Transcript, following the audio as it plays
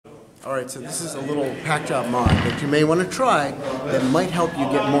Alright, so this is a little pack job mod that you may want to try that might help you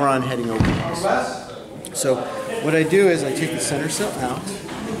get more on heading openings. So what I do is I take the center cell out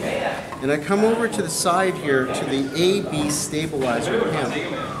and I come over to the side here to the A-B stabilizer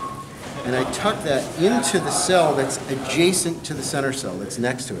panel. And I tuck that into the cell that's adjacent to the center cell that's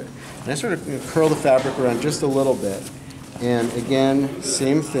next to it. And I sort of curl the fabric around just a little bit. And again,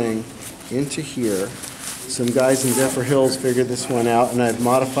 same thing into here. Some guys in Zephyr Hills figured this one out, and I've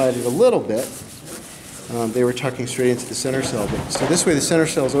modified it a little bit. They were tucking straight into the center cell. So this way the center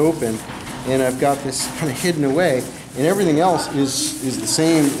cell's open, and I've got this kind of hidden away, and everything else is the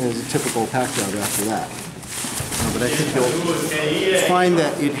same as a typical pack job after that. But I think you'll find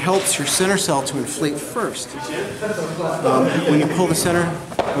that it helps your center cell to inflate first. When you pull the center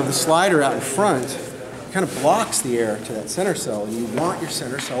of the slider out in front, it kind of blocks the air to that center cell, and you want your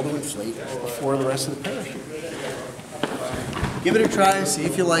center cell to inflate before the rest of the parachute. Give it a try, see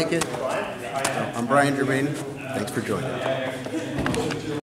if you like it. I'm Germain. Thanks for joining.